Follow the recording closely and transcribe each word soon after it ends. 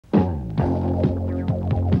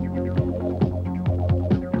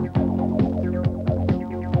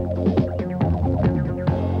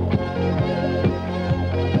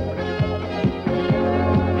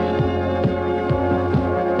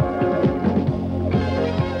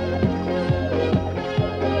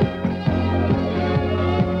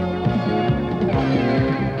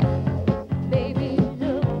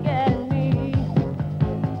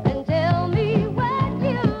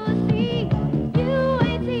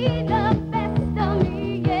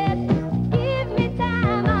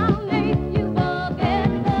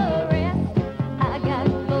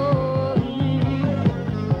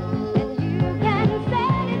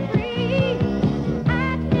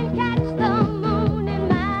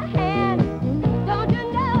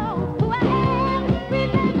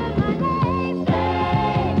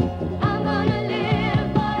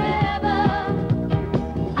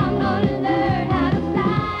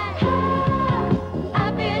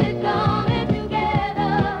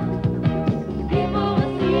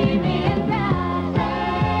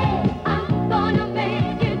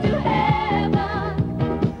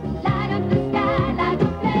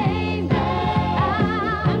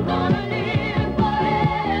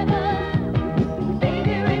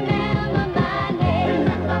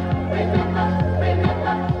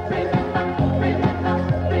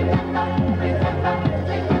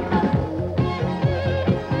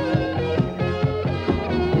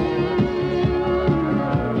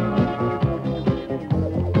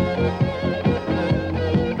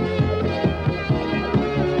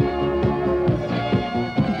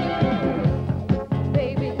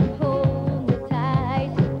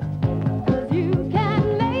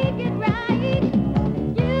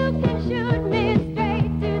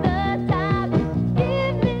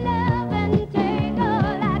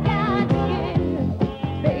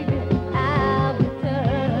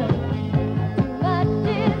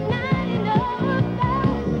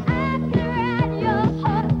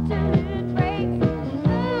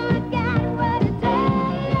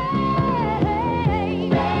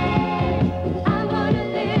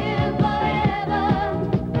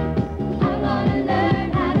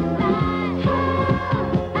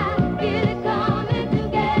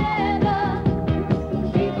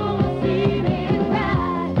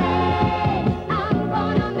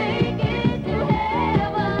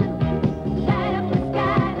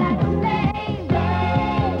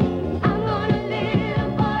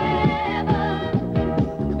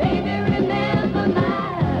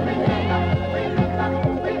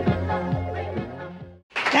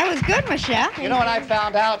was good, Michelle. You know what I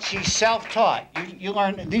found out? She's self-taught. You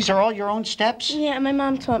learn, these are all your own steps? Yeah, my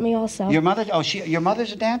mom taught me also. Your mother, your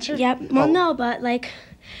mother's a dancer? Yep. Well, no, but like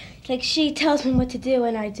she tells me what to do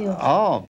and I do. Oh.